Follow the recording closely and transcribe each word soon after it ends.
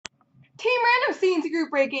Team Random C&C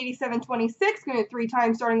Group Break 8726. Going to 3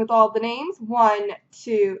 times, starting with all of the names. 1,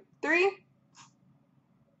 2, 3.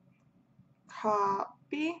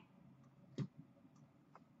 Copy.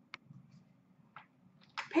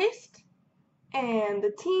 Paste. And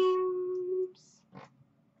the teams.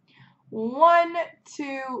 1,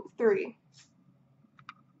 2, 3.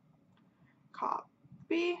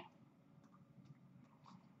 Copy.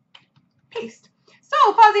 Paste.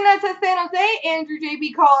 So, Fuzzy Nuts has San Jose, Andrew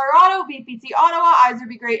JB Colorado, VPT Ottawa, Eyes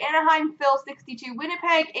Be Great Anaheim, Phil 62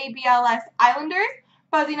 Winnipeg, ABLS Islanders,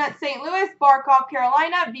 Fuzzy Nuts St. Louis, Barkov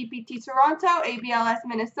Carolina, VPT Toronto, ABLS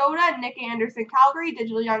Minnesota, Nick Anderson Calgary,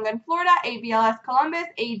 Digital Young Gun Florida, ABLS Columbus,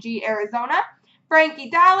 AG Arizona, Frankie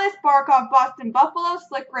Dallas, Barkov Boston Buffalo,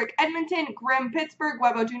 Slick Rick Edmonton, Grim Pittsburgh,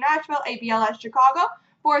 Webo Nashville, ABLS Chicago,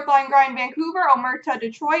 Fourth Line Grind Vancouver, Omerta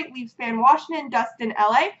Detroit, Leafs Fan Washington, Dustin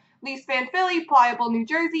LA, Leafs Fan Philly, Pliable New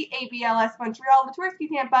Jersey, ABLS Montreal, Matursky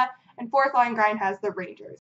Tampa, and Fourth Line Grind has the Rangers.